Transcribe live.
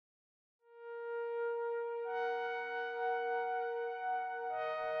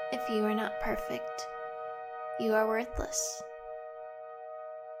If you are not perfect, you are worthless.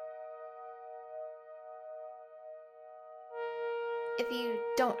 If you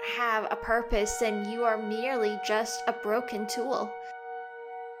don't have a purpose, then you are merely just a broken tool.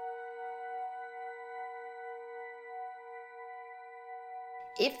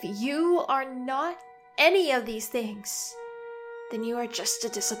 If you are not any of these things, then you are just a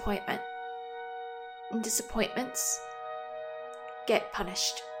disappointment. And disappointments get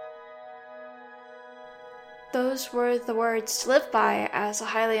punished. Those were the words to live by as a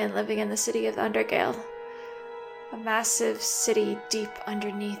Hylien living in the city of Ungergale. A massive city deep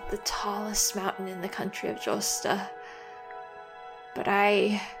underneath the tallest mountain in the country of Jostya. But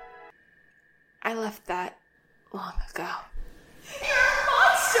I left that long ago.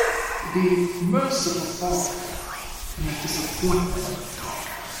 Be merciful, Father. My disappointment.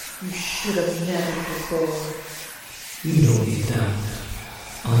 You should have never before. You don't need that.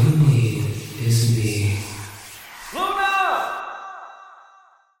 All you need is me. Luna!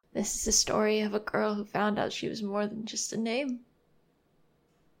 This is the story of a girl who found out she was more than just a name.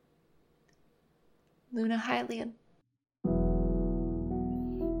 Luna Hylien.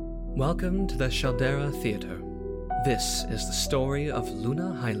 Welcome to the Shaldera Theatre. This is the story of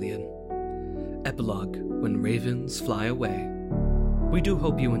Luna Hylien. Epilogue, When Ravens Fly Away. We do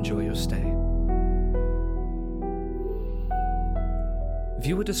hope you enjoy your stay.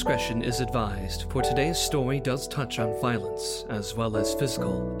 Viewer discretion is advised, for today's story does touch on violence, as well as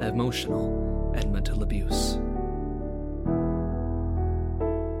physical, emotional, and mental abuse.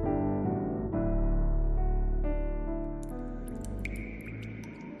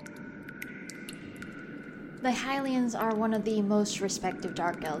 The Hyliens are one of the most respected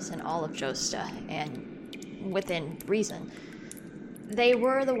dark elves in all of Jostya, and within reason. They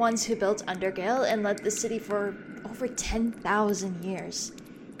were the ones who built Ungergale and led the city for over 10,000 years.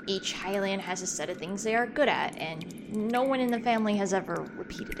 Each Hylien has a set of things they are good at, and no one in the family has ever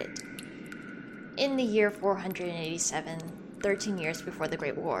repeated it. In the year 487, 13 years before the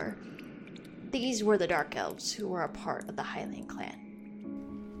Great War, these were the Dark Elves who were a part of the Hylien clan.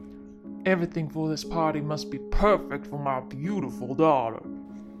 Everything for this party must be perfect for my beautiful daughter.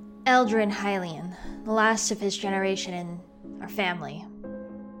 Eldrin Hylien, the last of his generation in our family.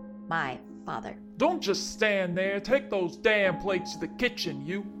 My father. Don't just stand there. Take those damn plates to the kitchen,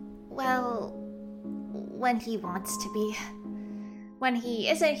 you. Well, when he wants to be. When he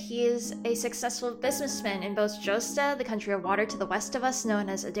isn't, he is a successful businessman in both Jostya, the country of water to the west of us known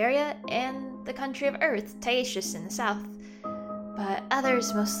as Adaria, and the country of earth, Taishus, in the south. But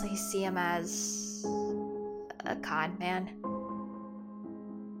others mostly see him as a con man.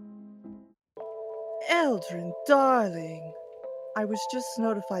 Eldrin, darling. I was just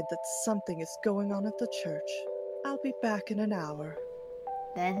notified that something is going on at the church. I'll be back in an hour.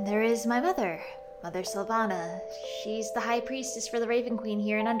 Then there is my mother, Mother Sylvana. She's the high priestess for the Raven Queen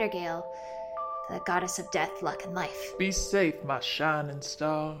here in Ungergale, the goddess of death, luck, and life. Be safe, my shining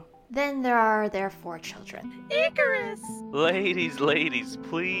star. Then there are their 4 children. Icarus! Ladies,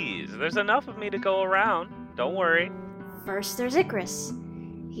 please. There's enough of me to go around. Don't worry. First, there's Icarus.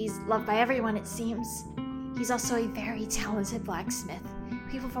 He's loved by everyone, it seems. He's also a very talented blacksmith.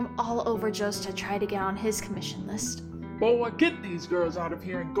 People from all over Jostya try to get on his commission list. Boy, get these girls out of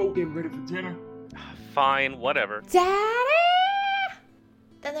here and go get ready for dinner. Fine, whatever. Daddy!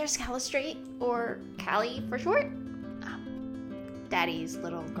 Then there's Calistrate, or Callie for short. Daddy's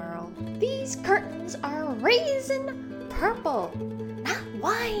little girl. These curtains are raisin purple, not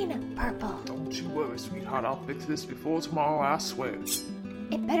wine purple. Don't you worry, sweetheart. I'll fix this before tomorrow, I swear.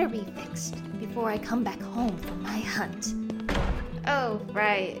 It better be fixed before I come back home from my hunt. Oh,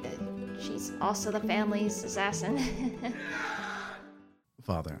 right. She's also the family's assassin.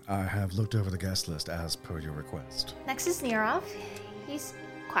 Father, I have looked over the guest list as per your request. Next is Nerov. He's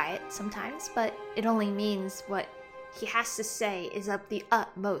quiet sometimes, but it only means what he has to say is of the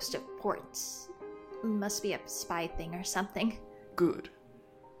utmost importance. Must be a spy thing or something. Good.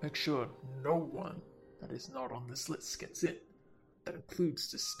 Make sure no one that is not on this list gets in. That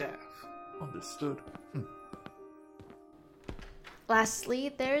includes the staff. Understood?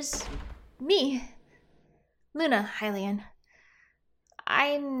 Lastly, there's me, Luna Hylien.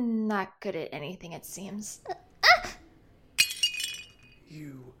 I'm not good at anything, it seems.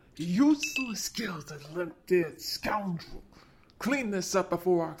 You useless guilt-elected scoundrel. Clean this up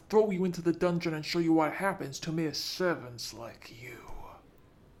before I throw you into the dungeon and show you what happens to mere servants like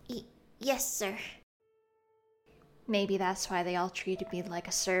you. Yes, sir. Maybe that's why they all treated me like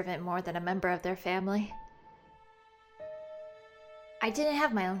a servant more than a member of their family. I didn't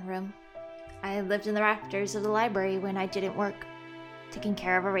have my own room. I lived in the rafters of the library when I didn't work. taking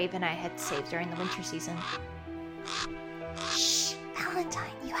care of a raven I had saved during the winter season. Shh!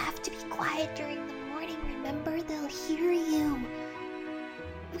 Valentine, you have to be quiet during the morning, remember? They'll hear you.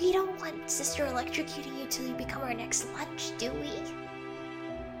 We don't want Sister electrocuting you till you become our next lunch, do we?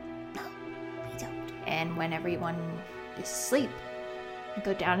 No, we don't. And when everyone is asleep, I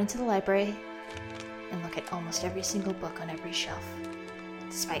go down into the library and look at almost every single book on every shelf.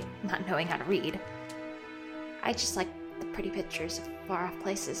 Despite not knowing how to read, I just like the pretty pictures of far-off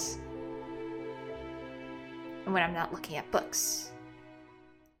places. And when I'm not looking at books,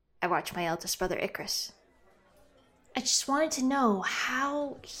 I watch my eldest brother Icarus. I just wanted to know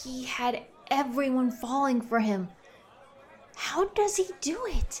how he had everyone falling for him. How does he do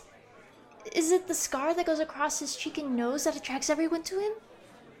it? Is it the scar that goes across his cheek and nose that attracts everyone to him?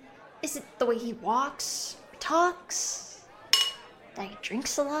 Is it the way he walks, talks, that he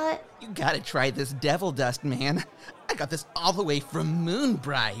drinks a lot? You gotta try this devil dust, man. I got this all the way from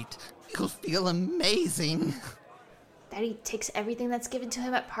Moonbright. You'll feel amazing. That he takes everything that's given to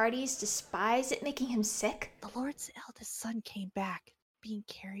him at parties, despises it making him sick? The Lord's eldest son came back, being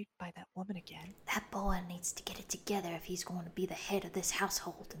carried by that woman again. That boy needs to get it together if he's going to be the head of this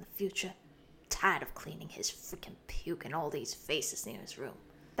household in the future. Tired of cleaning his freaking puke in all these faces near his room.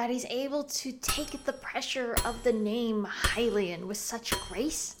 That he's able to take the pressure of the name Hylien with such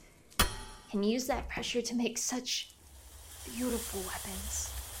grace and use that pressure to make such beautiful weapons.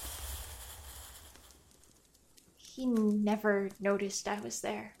 He never noticed I was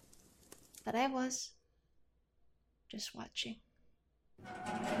there, but I was, just watching.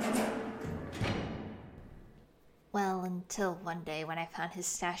 Well, until one day when I found his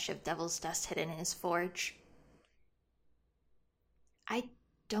stash of devil's dust hidden in his forge. I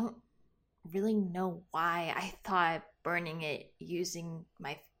don't really know why I thought burning it using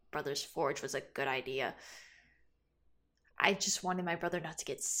my brother's forge was a good idea. I just wanted my brother not to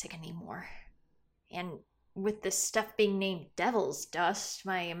get sick anymore. And with this stuff being named devil's dust,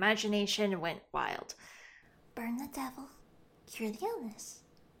 my imagination went wild. Burn the devil, cure the illness.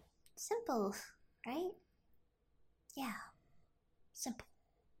 Simple, right? Yeah, simple.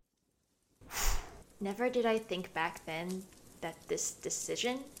 Never did I think back then that this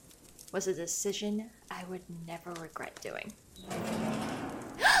decision was a decision I would never regret doing.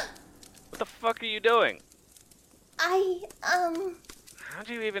 What the fuck are you doing? How'd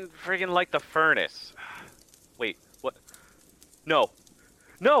you even friggin' light the furnace? Wait, what? No.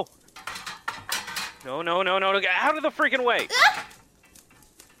 No! No, no, no, no, no, get out of the freaking way!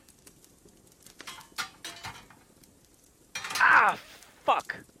 Ah,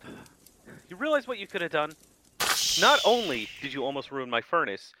 fuck! You realize what you could have done? Not only did you almost ruin my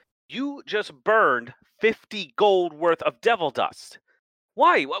furnace, you just burned 50 gold worth of devil dust.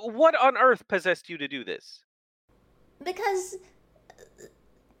 Why? What on earth possessed you to do this? Because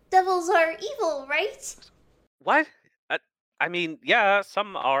devils are evil, right? What? I mean, yeah,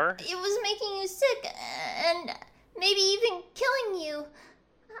 some are. It was making you sick, and maybe even killing you.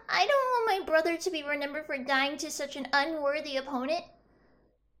 I don't want my brother to be remembered for dying to such an unworthy opponent.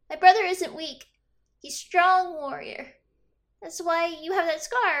 My brother isn't weak. He's a strong warrior. That's why you have that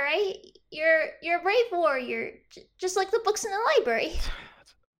scar, right? You're a brave warrior, just like the books in the library.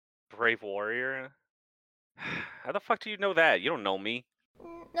 Brave warrior? How the fuck do you know that? You don't know me.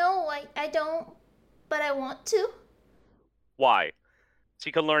 No, I don't, but I want to. Why? So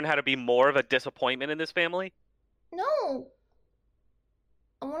you can learn how to be more of a disappointment in this family? No.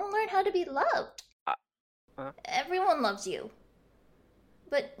 I want to learn how to be loved. Everyone loves you.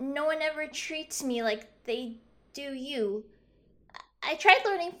 But no one ever treats me like they do you. I tried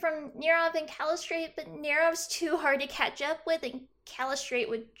learning from Nerov and Calistrate, but Nerov's too hard to catch up with, and Calistrate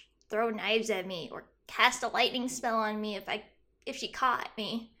would throw knives at me or cast a lightning spell on me if she caught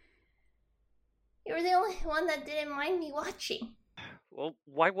me. You were the only one that didn't mind me watching. Well,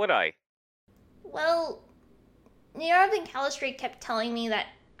 why would I? Well, Nerov and Calistrate kept telling me that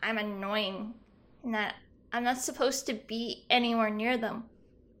I'm annoying and that I'm not supposed to be anywhere near them.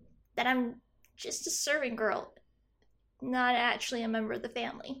 That I'm just a servant girl, not actually a member of the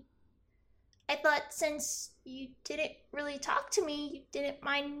family. I thought since you didn't really talk to me, you didn't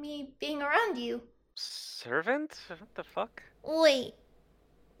mind me being around you. Servant? What the fuck? Wait.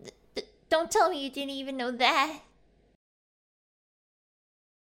 Don't tell me you didn't even know that.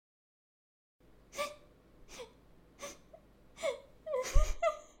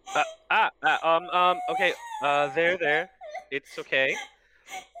 Okay, there. It's okay.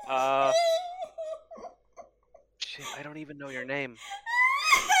 Shit, I don't even know your name.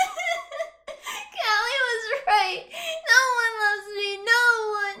 Callie was right. No one loves me, no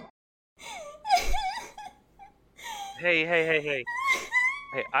one. Hey.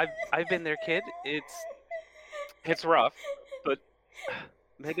 Hey, I've been there, kid. It's rough, but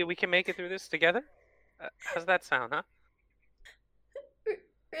maybe we can make it through this together. How's that sound, huh?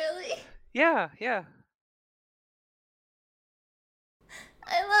 Really? Yeah, yeah.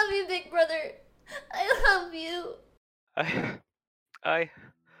 I love you, big brother. I love you. I.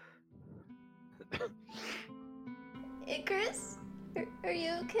 Icarus? Are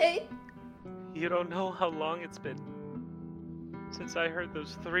you okay? You don't know how long it's been since I heard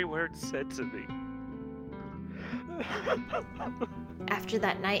those 3 words said to me. After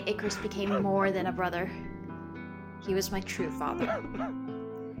that night, Icarus became more than a brother. He was my true father.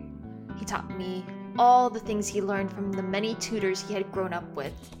 He taught me all the things he learned from the many tutors he had grown up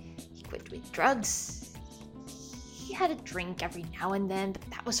with. He quit doing drugs. He had a drink every now and then, but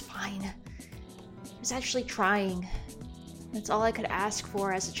that was fine. He was actually trying. That's all I could ask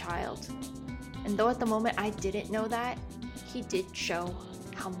for as a child. And though at the moment I didn't know that, he did show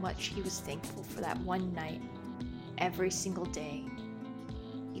how much he was thankful for that one night, every single day,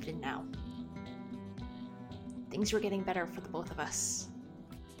 even now. Things were getting better for the both of us.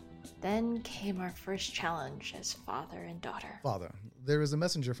 Then came our first challenge as father and daughter. Father, there is a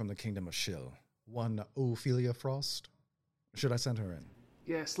messenger from the kingdom of Shill, one Ophelia Frost. Should I send her in?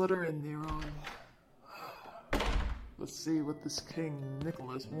 Yes, let her in there on. Let's see what this King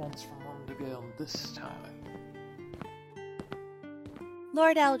Nicholas wants from Ungergale this time.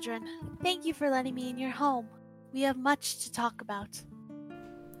 Lord Eldrin, thank you for letting me in your home. We have much to talk about.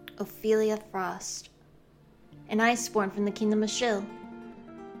 Ophelia Frost, an Iceborn from the Kingdom of Shill.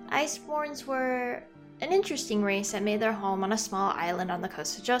 Iceborns were an interesting race that made their home on a small island on the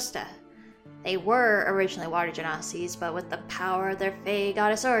coast of Jostya. They were originally water genasi, but with the power of their fae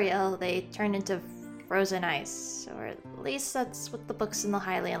goddess Uriel, they turned into frozen ice, or at least that's what the books in the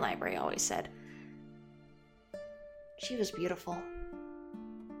Hylien library always said. She was beautiful.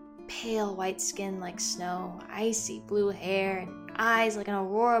 Pale white skin like snow, icy blue hair, and eyes like an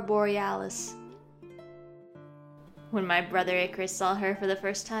aurora borealis. When my brother Icarus saw her for the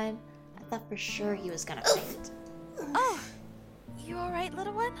first time, I thought for sure he was gonna faint. Oh, you alright,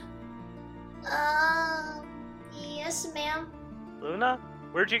 little one? Yes, ma'am. Luna,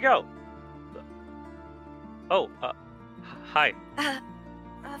 where'd you go? Oh, hi.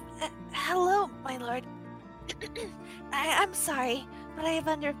 Hello, my lord. I'm sorry, but I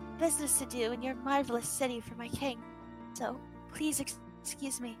have business to do in your marvelous city for my king. So, please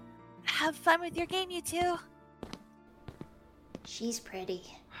excuse me. Have fun with your game, you two. She's pretty.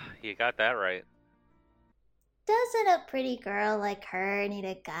 You got that right. Doesn't a pretty girl like her need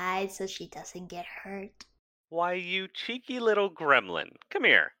a guide so she doesn't get hurt? Why, you cheeky little gremlin. Come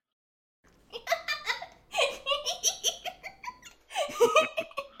here.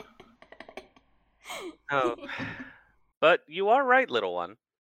 Oh, but you are right, little one.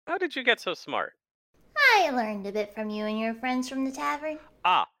 How did you get so smart? I learned a bit from you and your friends from the tavern.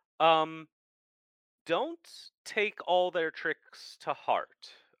 Don't take all their tricks to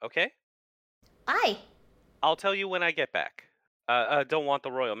heart, okay? Aye. I'll tell you when I get back. Don't want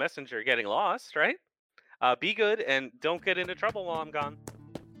the royal messenger getting lost, right? Be good and don't get into trouble while I'm gone.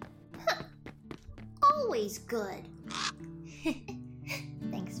 Always good.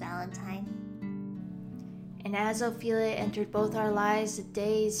 Thanks, Valentine. And as Ophelia entered both our lives, the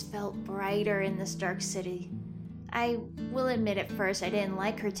days felt brighter in this dark city. I will admit at first I didn't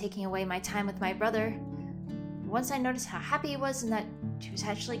like her taking away my time with my brother. Once I noticed how happy he was and that she was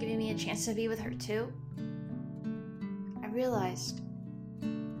actually giving me a chance to be with her too, I realized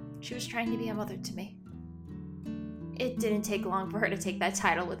she was trying to be a mother to me. It didn't take long for her to take that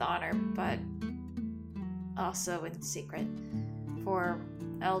title with honor, but also in secret, for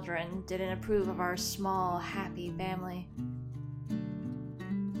Eldrin didn't approve of our small, happy family.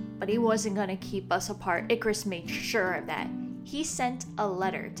 But he wasn't going to keep us apart. Icarus made sure of that. He sent a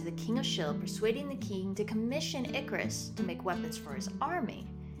letter to the King of Shill persuading the king to commission Icarus to make weapons for his army,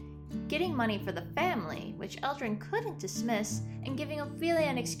 getting money for the family, which Eldrin couldn't dismiss, and giving Ophelia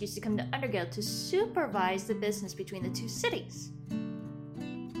an excuse to come to Ungergale to supervise the business between the two cities.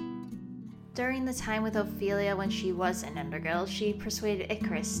 During the time with Ophelia when she was in Ungergale, she persuaded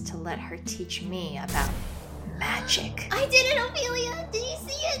Icarus to let her teach me about magic. I did it, Ophelia! Did you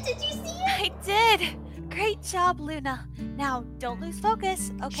see it? Did you see it? I did! Great job, Luna. Now, don't lose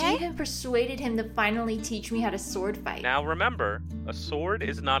focus, okay? She even persuaded him to finally teach me how to sword fight. Now remember, a sword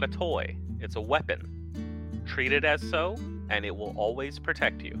is not a toy. It's a weapon. Treat it as so, and it will always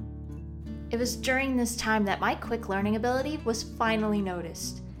protect you. It was during this time that my quick learning ability was finally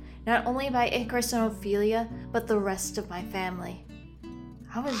noticed, not only by Icarus and Ophelia, but the rest of my family.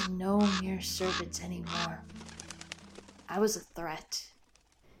 I was no mere servant anymore. I was a threat,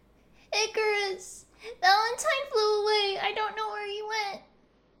 Icarus! Valentine flew away. I don't know where he went.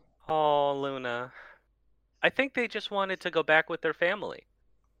 Oh, Luna. I think they just wanted to go back with their family.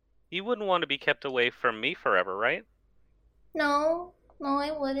 You wouldn't want to be kept away from me forever, right? No,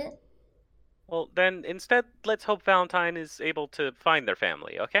 I wouldn't. Well, then instead, let's hope Valentine is able to find their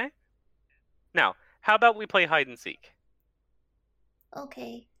family, okay? Now, how about we play hide and seek?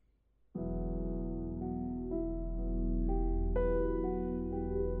 Okay.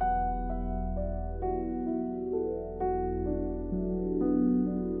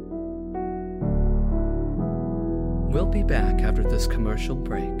 We'll be back after this commercial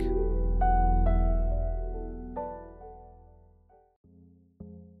break.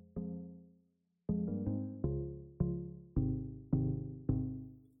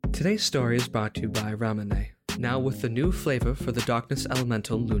 Today's story is brought to you by Ramune, now with the new flavor for the Darkness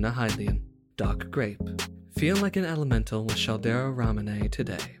Elemental Luna Hylien, Dark Grape. Feel like an elemental with Shaldera Ramune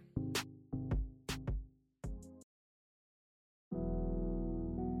today.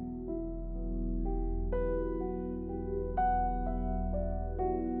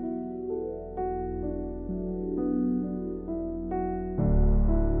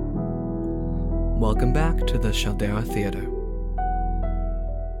 Welcome back to the Shaldera Theater.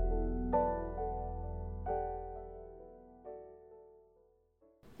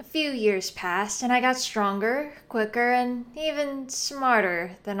 A few years passed, and I got stronger, quicker, and even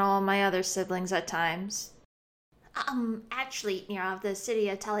smarter than all my other siblings at times. Actually, the city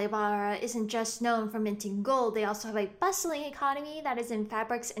of Talibara isn't just known for minting gold, they also have a bustling economy that is in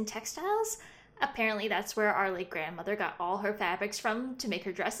fabrics and textiles. Apparently that's where our late grandmother got all her fabrics from to make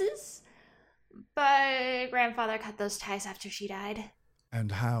her dresses. But grandfather cut those ties after she died.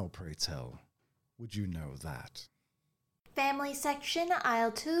 And how, pray tell, would you know that? Family section,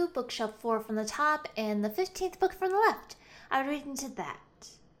 aisle 2, bookshelf 4 from the top, and the 15th book from the left. I read into that.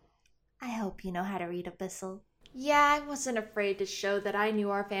 I hope you know how to read, Abyssal. Yeah, I wasn't afraid to show that I knew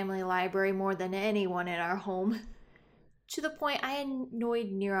our family library more than anyone in our home. To the point I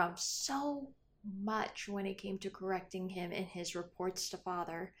annoyed Nirav so much when it came to correcting him in his reports to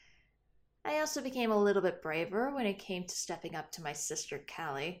father. I also became a little bit braver when it came to stepping up to my sister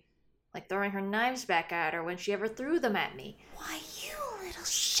Callie. Like throwing her knives back at her when she ever threw them at me. Why, you little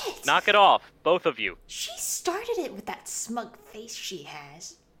shit! Knock it off, both of you. She started it with that smug face she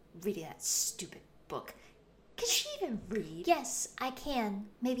has, reading that stupid book. Can she even read? Yes, I can.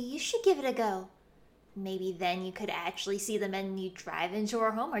 Maybe you should give it a go. Maybe then you could actually see the men you drive into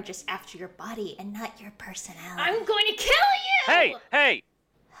our home are just after your body and not your personality. I'm going to kill you! Hey!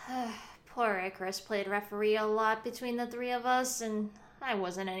 Poor Icarus played referee a lot between the three of us, and I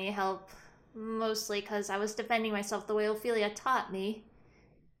wasn't any help. Mostly because I was defending myself the way Ophelia taught me.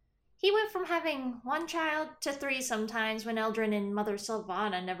 He went from having one child to 3 sometimes when Eldrin and Mother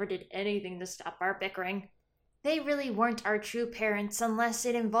Sylvana never did anything to stop our bickering. They really weren't our true parents unless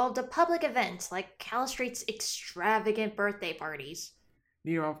it involved a public event like Calistrate's extravagant birthday parties.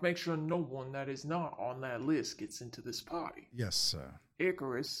 Nirav, make sure no one that is not on that list gets into this party. Yes, sir.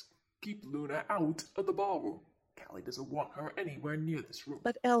 Icarus, keep Luna out of the ballroom. Callie doesn't want her anywhere near this room.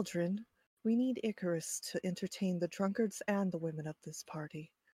 But Eldrin, we need Icarus to entertain the drunkards and the women of this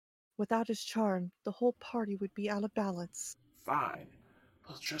party. Without his charm, the whole party would be out of balance. Fine.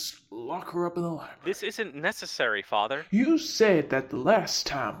 We'll just lock her up in the library. This isn't necessary, Father. You said that the last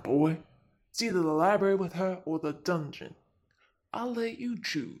time, boy. It's either the library with her or the dungeon. I'll let you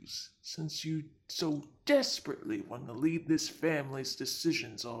choose, since you so desperately want to lead this family's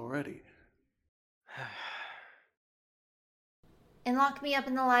decisions already. And lock me up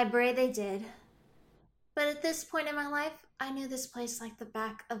in the library they did. But at this point in my life, I knew this place like the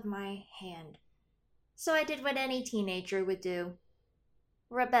back of my hand. So I did what any teenager would do.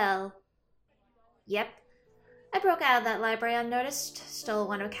 Rebel. Yep. I broke out of that library unnoticed, stole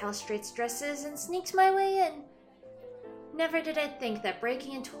one of Calistrate's dresses, and sneaked my way in. Never did I think that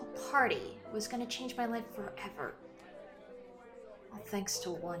breaking into a party was going to change my life forever. All thanks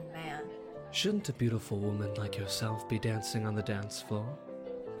to one man. Shouldn't a beautiful woman like yourself be dancing on the dance floor?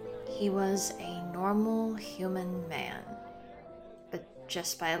 He was a normal human man. But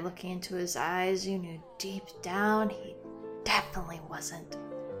just by looking into his eyes, you knew deep down he definitely wasn't.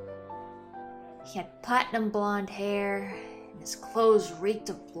 He had platinum blonde hair, and his clothes reeked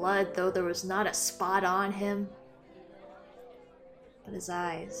of blood, though there was not a spot on him. But his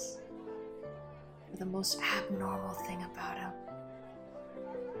eyes were the most abnormal thing about him.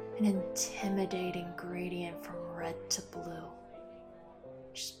 An intimidating gradient from red to blue.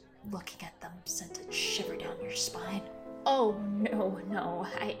 Just looking at them sent a shiver down your spine. Oh, no.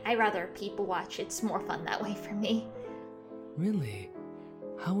 I rather people watch. It's more fun that way for me. Really?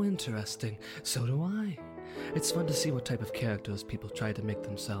 How interesting. So do I. It's fun to see what type of characters people try to make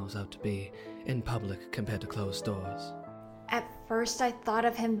themselves out to be in public compared to closed doors. At first, I thought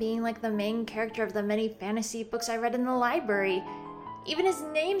of him being like the main character of the many fantasy books I read in the library. Even his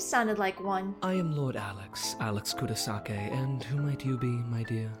name sounded like one. I am Lord Alex Kurosake, and who might you be, my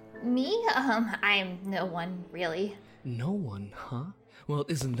dear? Me? I'm no one, really. No one, huh? Well,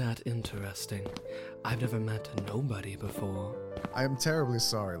 isn't that interesting? I've never met a nobody before. I am terribly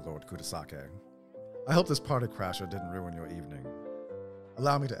sorry, Lord Kurosake. I hope this party crasher didn't ruin your evening.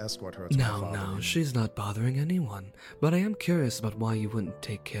 Allow me to escort her to my father. No, she's not bothering anyone. But I am curious about why you wouldn't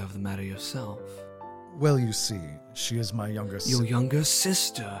take care of the matter yourself. Well, you see, she is my younger sister. Your younger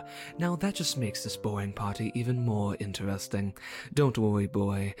sister. Now that just makes this boring party even more interesting. Don't worry,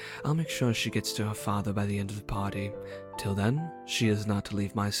 boy. I'll make sure she gets to her father by the end of the party. Till then, she is not to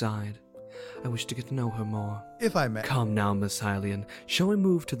leave my side. I wish to get to know her more. If I may. Come now, Miss Hylien. Shall we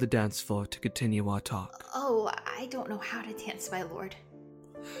move to the dance floor to continue our talk? Oh, I don't know how to dance, my lord.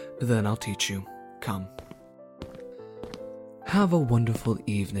 Then I'll teach you. Come. Have a wonderful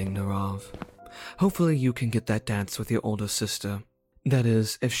evening, Narav. Hopefully you can get that dance with your older sister. That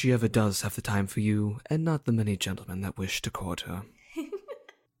is, if she ever does have the time for you, and not the many gentlemen that wish to court her.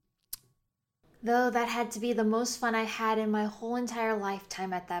 Though that had to be the most fun I had in my whole entire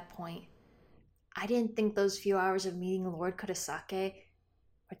lifetime at that point. I didn't think those few hours of meeting Lord Kurosake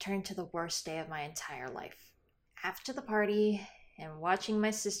would turn to the worst day of my entire life. After the party, and watching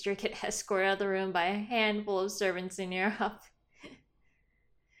my sister get escorted out of the room by a handful of servants in Europe,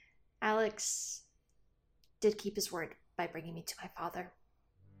 Alex did keep his word by bringing me to my father.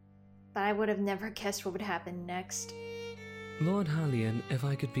 But I would have never guessed what would happen next. Lord Hylien, if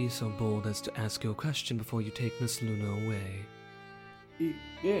I could be so bold as to ask you a question before you take Miss Luna away.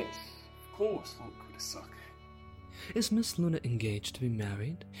 Yes, of course, Lord Kurosake. Is Miss Luna engaged to be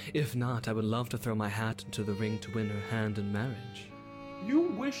married? If not, I would love to throw my hat into the ring to win her hand in marriage.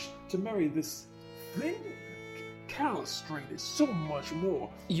 You wish to marry this thing? Calistrate is so much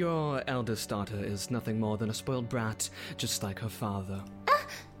more. Your eldest daughter is nothing more than a spoiled brat, just like her father.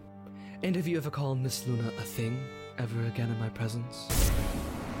 And have you ever called Miss Luna a thing ever again in my presence?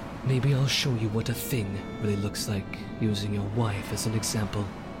 Maybe I'll show you what a thing really looks like, using your wife as an example.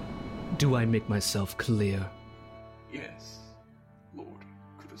 Do I make myself clear? Yes, Lord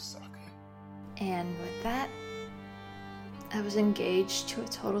Kurosake. And with that, I was engaged to a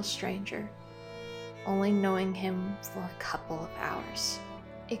total stranger, only knowing him for a couple of hours.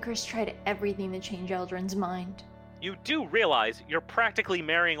 Icarus tried everything to change Eldrin's mind. You do realize you're practically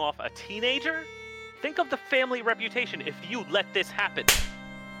marrying off a teenager? Think of the family reputation if you let this happen.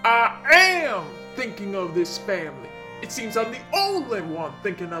 I am thinking of this family. It seems I'm the only one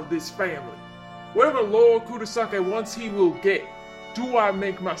thinking of this family. Whatever Lord Kurosake wants, he will get. Do I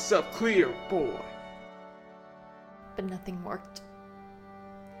make myself clear, boy? But nothing worked.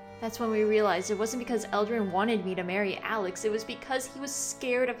 That's when we realized it wasn't because Eldrin wanted me to marry Alex, it was because he was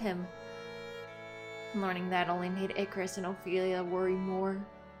scared of him. Learning that only made Icarus and Ophelia worry more.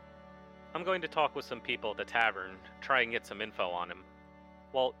 I'm going to talk with some people at the tavern, try and get some info on him.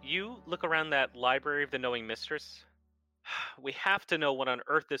 While you look around that Library of the Knowing Mistress, we have to know what on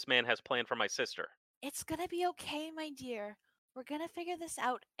earth this man has planned for my sister. It's gonna be okay, my dear. We're gonna figure this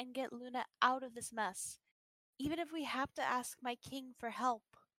out and get Luna out of this mess. Even if we have to ask my king for help.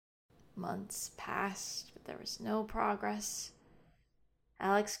 Months passed, but there was no progress.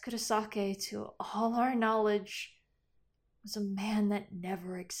 Alex Kurosake, to all our knowledge, was a man that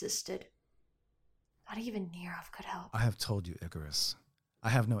never existed. Not even Nirov could help. I have told you, Icarus. I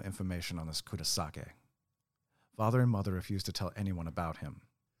have no information on this Kurosake. Father and mother refuse to tell anyone about him.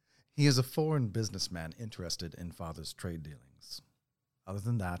 He is a foreign businessman interested in father's trade dealings. Other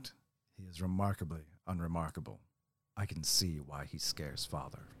than that, he is remarkably unremarkable. I can see why he scares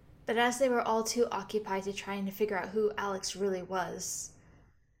father. But as they were all too occupied to trying to figure out who Alex really was,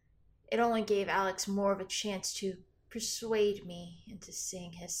 it only gave Alex more of a chance to persuade me into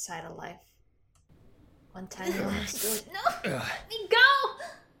seeing his side of life. One time he almost did. No! Let me go!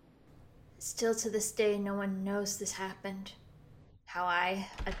 Still to this day, no one knows this happened. How I,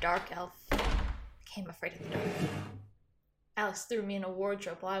 a dark elf, became afraid of the dark. Alex threw me in a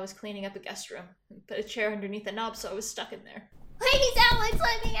wardrobe while I was cleaning up a guest room and put a chair underneath the knob so I was stuck in there. Please, Alex,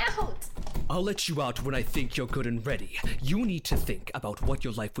 let me out! I'll let you out when I think you're good and ready. You need to think about what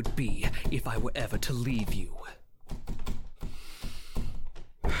your life would be if I were ever to leave you.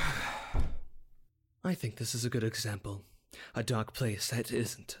 I think this is a good example. A dark place that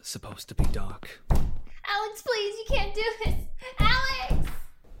isn't supposed to be dark. Alex, please, you can't do this! Alex!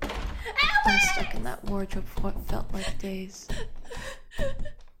 I was stuck in that wardrobe for what felt like days.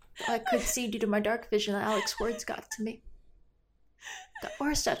 I could see due to my dark vision that Alex's words got to me. Got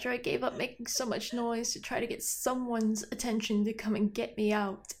worse after I gave up making so much noise to try to get someone's attention to come and get me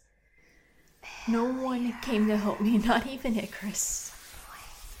out. No one came to help me, not even Icarus.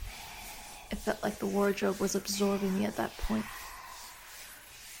 It felt like the wardrobe was absorbing me at that point.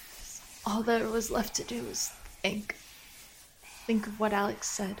 All there was left to do was think. Think of what Alex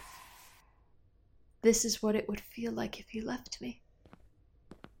said. This is what it would feel like if you left me.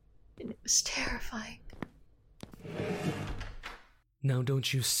 And it was terrifying. Now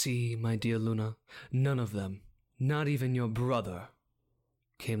don't you see, my dear Luna, none of them, not even your brother,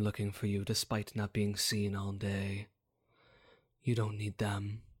 came looking for you despite not being seen all day. You don't need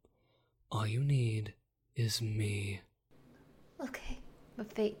them. All you need is me. Okay.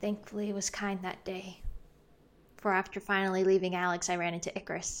 But fate, thankfully, was kind that day. For after finally leaving Alex, I ran into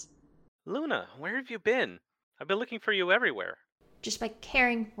Icarus. Luna, where have you been? I've been looking for you everywhere. Just by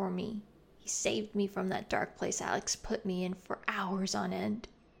caring for me, he saved me from that dark place Alex put me in for hours on end.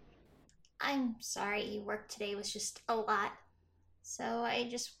 I'm sorry, work today was just a lot. So I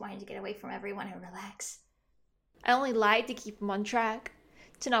just wanted to get away from everyone and relax. I only lied to keep him on track,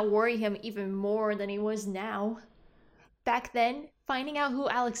 to not worry him even more than he was now. Back then, finding out who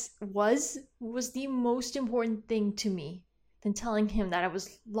Alex was the most important thing to me than telling him that I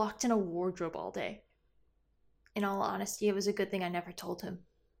was locked in a wardrobe all day. In all honesty, it was a good thing I never told him,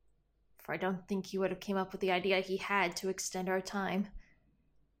 for I don't think he would have came up with the idea he had to extend our time.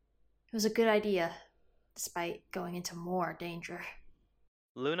 It was a good idea, despite going into more danger.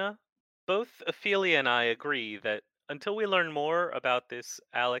 Luna, both Ophelia and I agree that until we learn more about this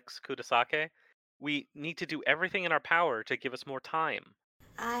Alex Kudasake, we need to do everything in our power to give us more time.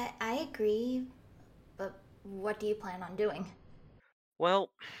 I agree, but what do you plan on doing?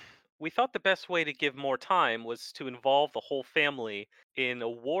 Well, we thought the best way to give more time was to involve the whole family in a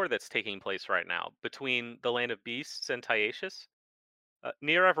war that's taking place right now between the Land of Beasts and Tyasius.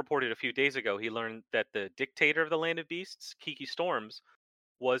 Nirav reported a few days ago he learned that the dictator of the Land of Beasts, Kiki Storms,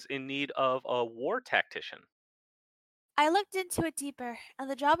 was in need of a war tactician. I looked into it deeper, and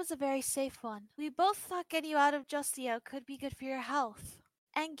the job is a very safe one. We both thought getting you out of Jostya could be good for your health,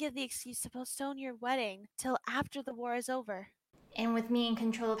 and give the excuse to postpone your wedding till after the war is over. And with me in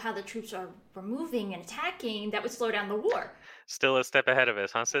control of how the troops are moving and attacking, that would slow down the war. Still a step ahead of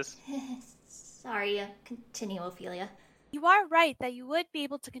us, huh, sis? Sorry, continue, Ophelia. You are right that you would be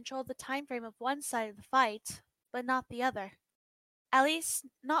able to control the time frame of one side of the fight, but not the other. At least,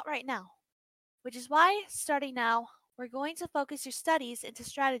 not right now. Which is why, starting now, we're going to focus your studies into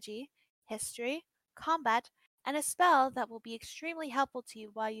strategy, history, combat, and a spell that will be extremely helpful to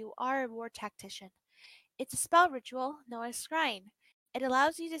you while you are a war tactician. It's a spell ritual known as scrying. It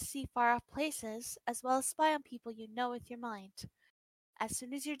allows you to see far-off places, as well as spy on people you know with your mind. As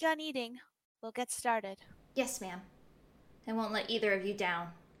soon as you're done eating, we'll get started. Yes, ma'am. I won't let either of you down.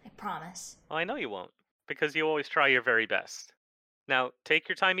 I promise. Well, I know you won't, because you always try your very best. Now, take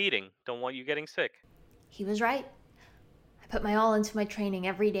your time eating. Don't want you getting sick. He was right. I put my all into my training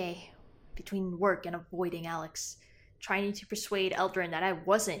every day, between work and avoiding Alex, trying to persuade Eldrin that I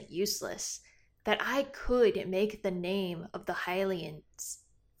wasn't useless, that I could make the name of the Hyliens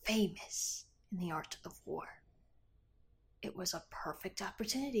famous in the art of war. It was a perfect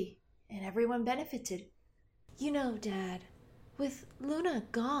opportunity, and everyone benefited. You know, Dad, with Luna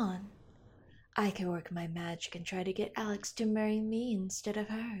gone, I can work my magic and try to get Alex to marry me instead of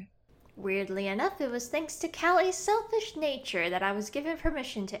her. Weirdly enough, it was thanks to Callie's selfish nature that I was given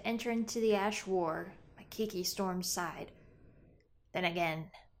permission to enter into the Ash War by Kiki Storm's side. Then again,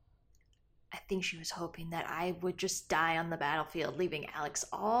 I think she was hoping that I would just die on the battlefield, leaving Alex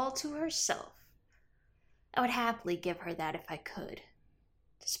all to herself. I would happily give her that if I could,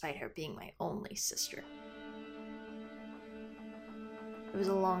 despite her being my only sister. It was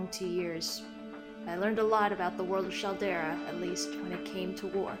a long 2 years. I learned a lot about the world of Shaldera, at least when it came to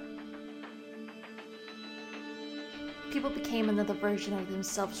war. People became another version of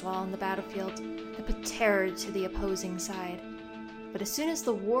themselves while on the battlefield, and put terror to the opposing side. But as soon as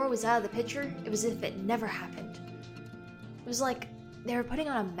the war was out of the picture, it was as if it never happened. It was like they were putting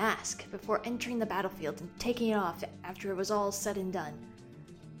on a mask before entering the battlefield and taking it off after it was all said and done.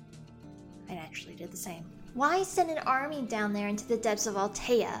 I naturally did the same. Why send an army down there into the depths of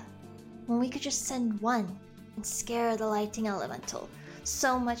Altea, when we could just send one and scare the lightning elemental,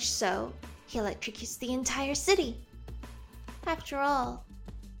 so much so he electrocutes the entire city? After all,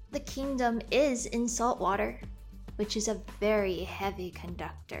 the kingdom is in salt water, which is a very heavy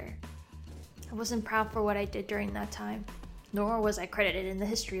conductor. I wasn't proud for what I did during that time, nor was I credited in the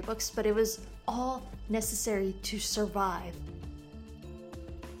history books, but it was all necessary to survive.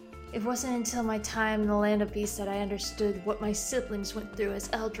 It wasn't until my time in the Land of Beasts that I understood what my siblings went through as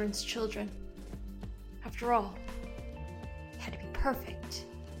Eldrin's children. After all, you had to be perfect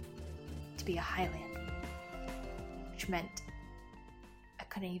to be a Hylien, which meant I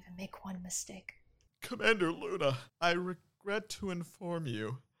couldn't even make one mistake. Commander Luna, I regret to inform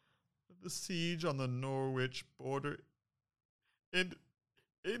you that the siege on the Norwich border ended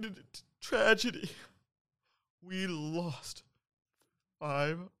in tragedy. We lost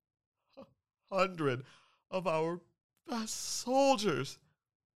 500 of our best soldiers,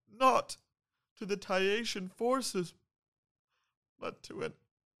 not to the Tyatian forces, but to an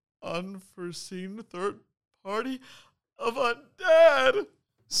unforeseen third party of undead.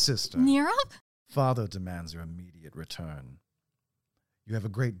 Sister, Nira? Father demands your immediate return. You have a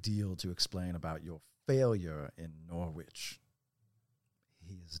great deal to explain about your failure in Norwich.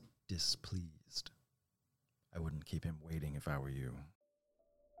 He is displeased. I wouldn't keep him waiting if I were you.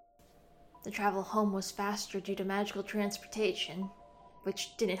 The travel home was faster due to magical transportation,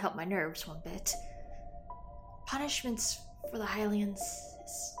 which didn't help my nerves one bit. Punishments for the Hyliens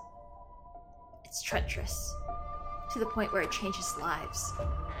it's treacherous, to the point where it changes lives.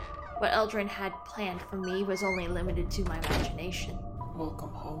 What Eldrin had planned for me was only limited to my imagination.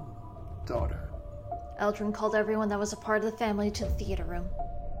 Welcome home, daughter. Eldrin called everyone that was a part of the family to the theater room,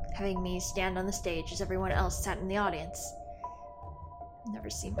 having me stand on the stage as everyone else sat in the audience. I've never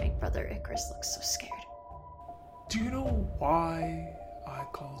seen my brother Icarus look so scared. Do you know why I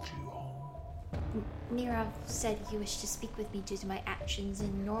called you home? Nirav said you wished to speak with me due to my actions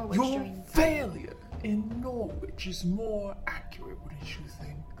in Norwich Your during... failure in Norwich is more accurate, wouldn't you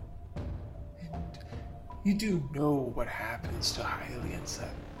think? And you do know what happens to Hyliens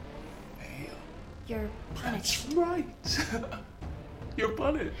that fail. You're punished. That's right. You're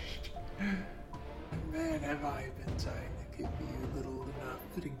punished. And man, have I been dying to give you little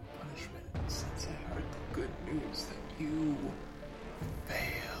fitting punishment since I heard the good news that you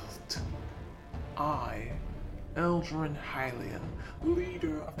failed. I, Eldrin Hylien,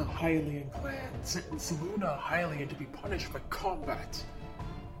 leader of the Hylien clan, sentence Luna Hylien to be punished for combat.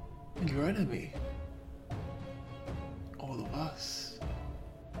 And your enemy, all of us,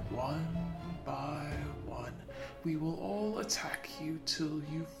 one by one, we will all attack you till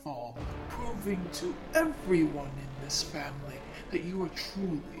you fall, proving to everyone in this family that you are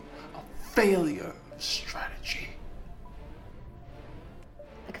truly a failure of strategy.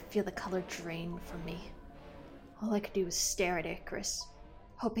 I could feel the color drain from me. All I could do was stare at Icarus,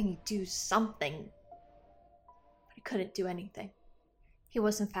 hoping he'd do something. But he couldn't do anything. He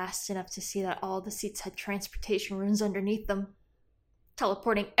wasn't fast enough to see that all the seats had transportation runes underneath them,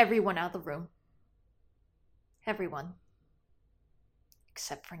 teleporting everyone out of the room. Everyone.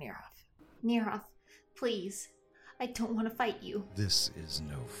 Except for Nirav. Nirav, please. I don't want to fight you. This is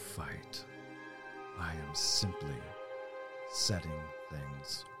no fight. I am simply setting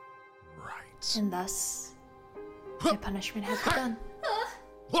things right. And thus, my punishment has begun.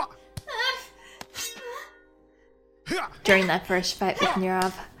 During that first fight with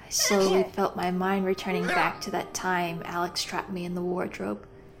Nirav, I slowly felt my mind returning back to that time Alex trapped me in the wardrobe.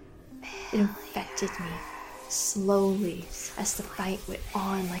 It infected me, slowly, as the fight went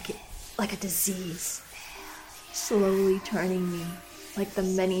on like a disease. Slowly turning me like the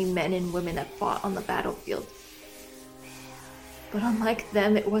many men and women that fought on the battlefield. But unlike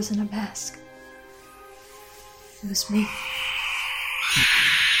them, it wasn't a mask. It was me.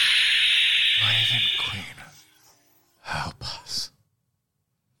 Raven Queen, help us.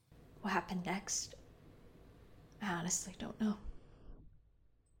 What happened next? I honestly don't know.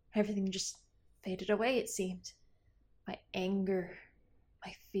 Everything just faded away, it seemed. My anger,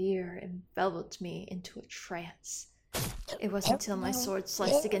 my fear enveloped me into a trance. It wasn't until my sword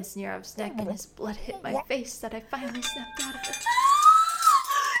sliced against Nirav's neck and his blood hit my face that I finally snapped out of it.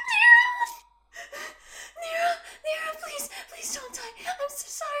 Nirav, please don't die. I'm so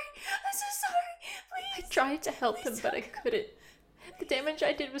sorry, please. I tried to help him, but I couldn't. The damage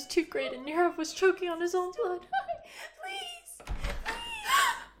I did was too great and Nirav was choking on his own blood. Please.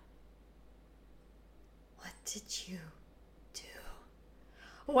 What did you do?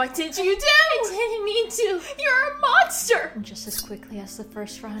 What did you do? I didn't mean to. You're a monster! And just as quickly as the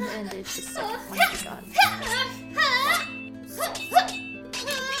first round ended, the second one began.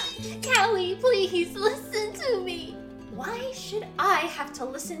 Callie, please listen to me. Why should I have to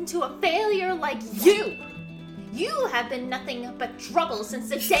listen to a failure like you? You have been nothing but trouble since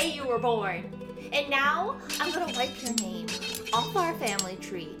the day you were born. And now, I'm gonna wipe your name off our family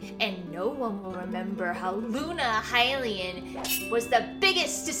tree, and no one will remember how Luna Hylien was the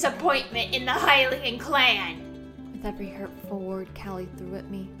biggest disappointment in the Hylien clan. With every hurtful word Callie threw at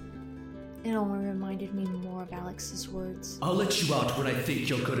me, It only reminded me more of Alex's words. I'll let you out when I think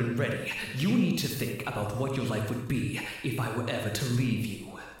you're good and ready. You need to think about what your life would be if I were ever to leave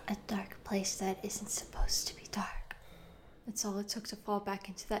you. A dark place that isn't supposed to be dark. That's all it took to fall back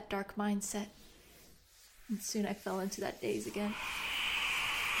into that dark mindset. And soon I fell into that daze again.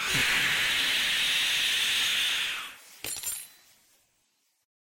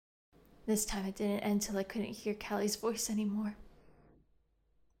 This time it didn't end till I couldn't hear Callie's voice anymore.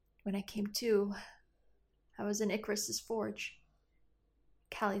 When I came to, I was in Icarus's forge.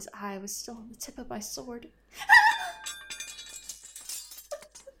 Callie's eye was still on the tip of my sword.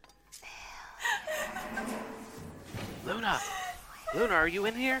 Luna! Luna, are you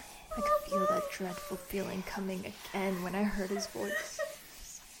in here? I could feel that dreadful feeling coming again when I heard his voice.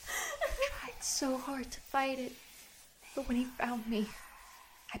 I tried so hard to fight it, but when he found me,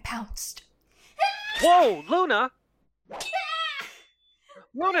 I pounced. Whoa, Luna!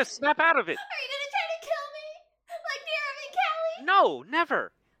 Luna, snap out of it! Are you gonna try to kill me? Like Jeremy Callie? No,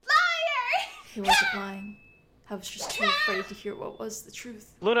 never! Liar! He wasn't lying. I was just too afraid to hear what was the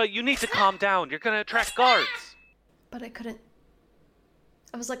truth. Luna, you need to calm down. You're gonna attract guards. But I couldn't.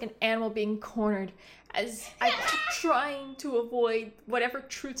 I was like an animal being cornered as I kept trying to avoid whatever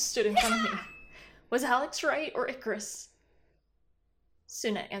truth stood in front of me. Was Alex right or Icarus?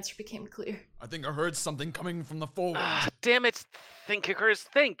 Soon that answer became clear. I think I heard something coming from the forward. Damn it. Think, Icarus,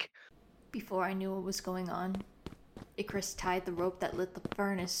 think. Before I knew what was going on, Icarus tied the rope that lit the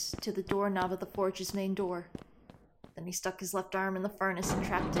furnace to the doorknob of the forge's main door. Then he stuck his left arm in the furnace and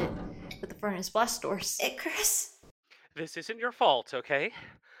trapped it with the furnace blast doors. Icarus? This isn't your fault, okay?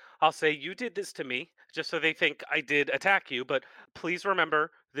 I'll say you did this to me, just so they think I did attack you, but please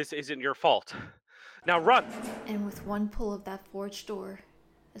remember, this isn't your fault. Now run! And with one pull of that forge door,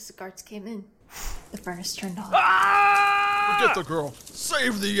 as the guards came in, the furnace turned off. Ah! Forget the girl!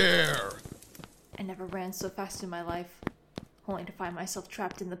 Save the air! I never ran so fast in my life, only to find myself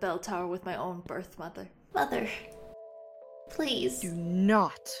trapped in the bell tower with my own birth mother. Mother, please. Do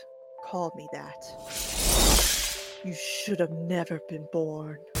not call me that. You should have never been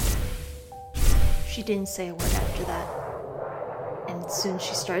born. She didn't say a word after that. And soon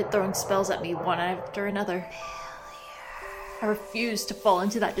she started throwing spells at me one after another. I refused to fall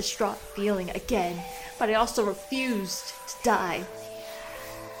into that distraught feeling again, but I also refused to die.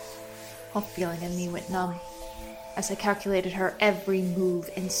 All feeling in me went numb as I calculated her every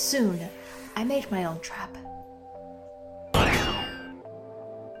move, and soon I made my own trap.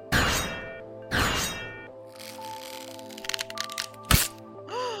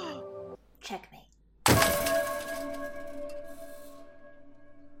 Checkmate.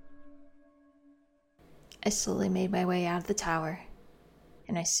 I slowly made my way out of the tower,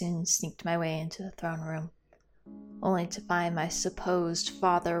 and I soon sneaked my way into the throne room, only to find my supposed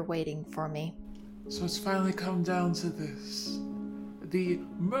father waiting for me. So it's finally come down to this. The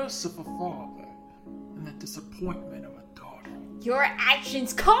merciful father and the disappointment of a daughter. Your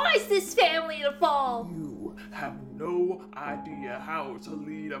actions caused this family to fall! You have no idea how to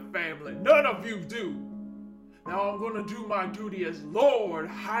lead a family. None of you do! Now I'm gonna do my duty as Lord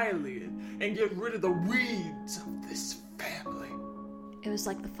Hylien and get rid of the weeds of this family. It was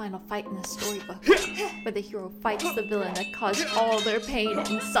like the final fight in the storybook, where the hero fights the villain that caused all their pain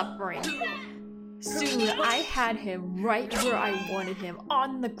and suffering. Soon I had him right where I wanted him,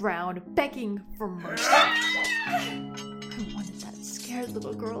 on the ground, begging for mercy. I wanted that scared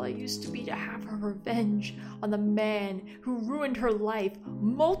little girl I used to be to have her revenge on the man who ruined her life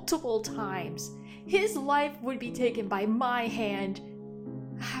multiple times. His life would be taken by my hand.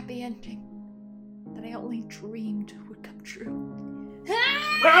 A happy ending that I only dreamed would come true.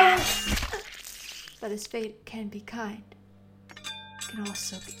 But as fate can be kind, it can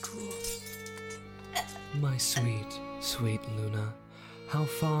also be cruel. My sweet, sweet Luna, how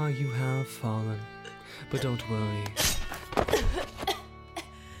far you have fallen. But don't worry.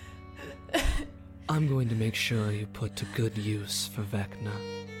 I'm going to make sure you put to good use for Vecna.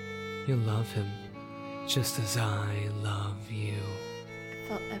 You'll love him, just as I love you. I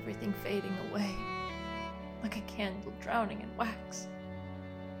felt everything fading away, like a candle drowning in wax.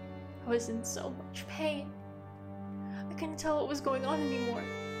 I was in so much pain. I couldn't tell what was going on anymore,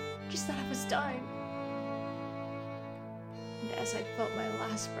 just that I was dying. And as I felt my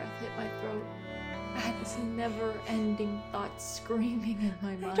last breath hit my throat, I had this never-ending thought screaming in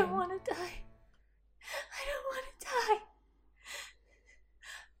my mind. I don't want to die. I don't want to die.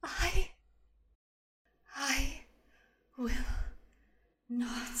 I will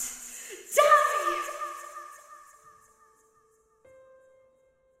not die.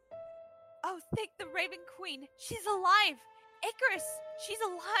 Oh, thank the Raven Queen. She's alive. Icarus, she's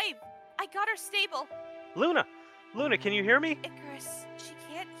alive. I got her stable. Luna! Luna, can you hear me? Icarus, she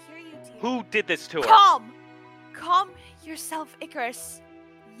can't hear you, dear. Who did this to her? Calm! Calm yourself, Icarus.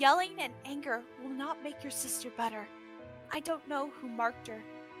 Yelling and anger will not make your sister better. I don't know who marked her,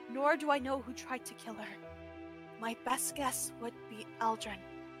 nor do I know who tried to kill her. My best guess would be Eldrin,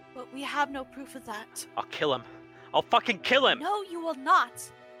 but we have no proof of that. I'll kill him. I'll fucking kill him! No, you will not.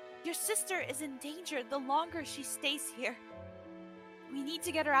 Your sister is in danger the longer she stays here. We need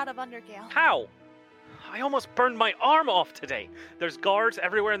to get her out of Ungergale. How? I almost burned my arm off today. There's guards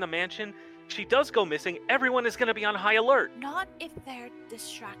everywhere in the mansion. If she does go missing, everyone is going to be on high alert. Not if they're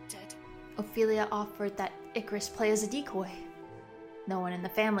distracted. Ophelia offered that Icarus play as a decoy. No one in the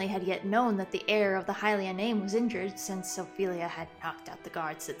family had yet known that the heir of the Hylien name was injured since Ophelia had knocked out the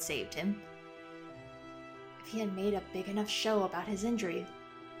guards that saved him. If he had made a big enough show about his injury,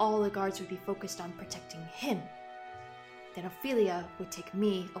 all the guards would be focused on protecting him. Then Ophelia would take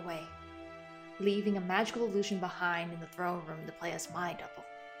me away, leaving a magical illusion behind in the throne room to play as my double.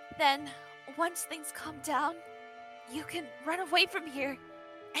 Then, once things calm down, you can run away from here,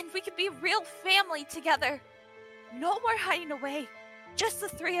 and we can be real family together. No more hiding away, just the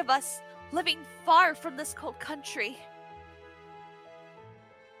three of us, living far from this cold country.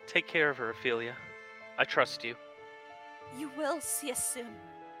 Take care of her, Ophelia. I trust you. You will see us soon.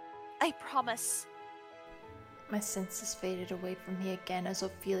 I promise. My senses faded away from me again as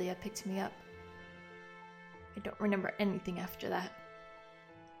Ophelia picked me up. I don't remember anything after that.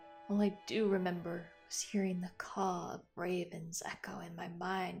 All I do remember was hearing the caw of ravens echo in my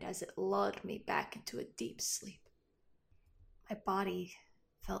mind as it lulled me back into a deep sleep. My body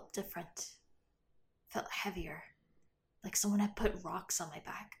felt different, felt heavier, like someone had put rocks on my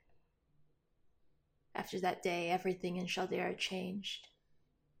back. After that day, everything in Shaldera changed.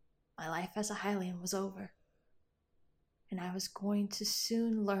 My life as a Hylien was over, and I was going to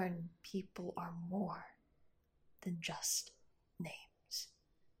soon learn people are more than just names.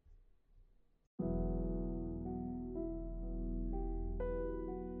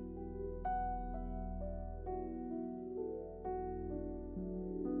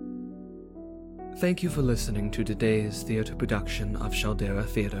 Thank you for listening to today's theater production of Shaldera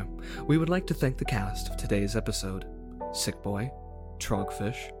Theater. We would like to thank the cast of today's episode: Sick Boy,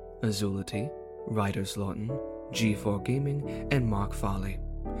 Trogfish, Azulity, Riders Lawton, G4 Gaming, and Mark Foley.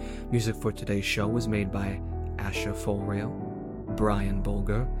 Music for today's show was made by Asher Folrail, Brian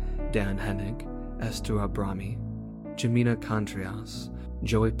Bulger, Dan Hennig, Esther Abrami, Jamina Contrias,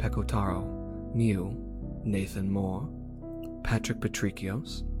 Joey Pecotaro, Mew, Nathan Moore, Patrick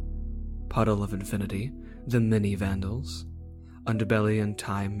Patricios, Puddle of Infinity, The Mini Vandals, Underbelly and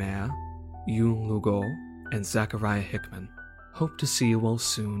Ty Mare, Yoon Lugo, and Zachariah Hickman. Hope to see you all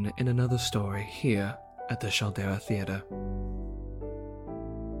soon in another story here at the Shaldera Theater.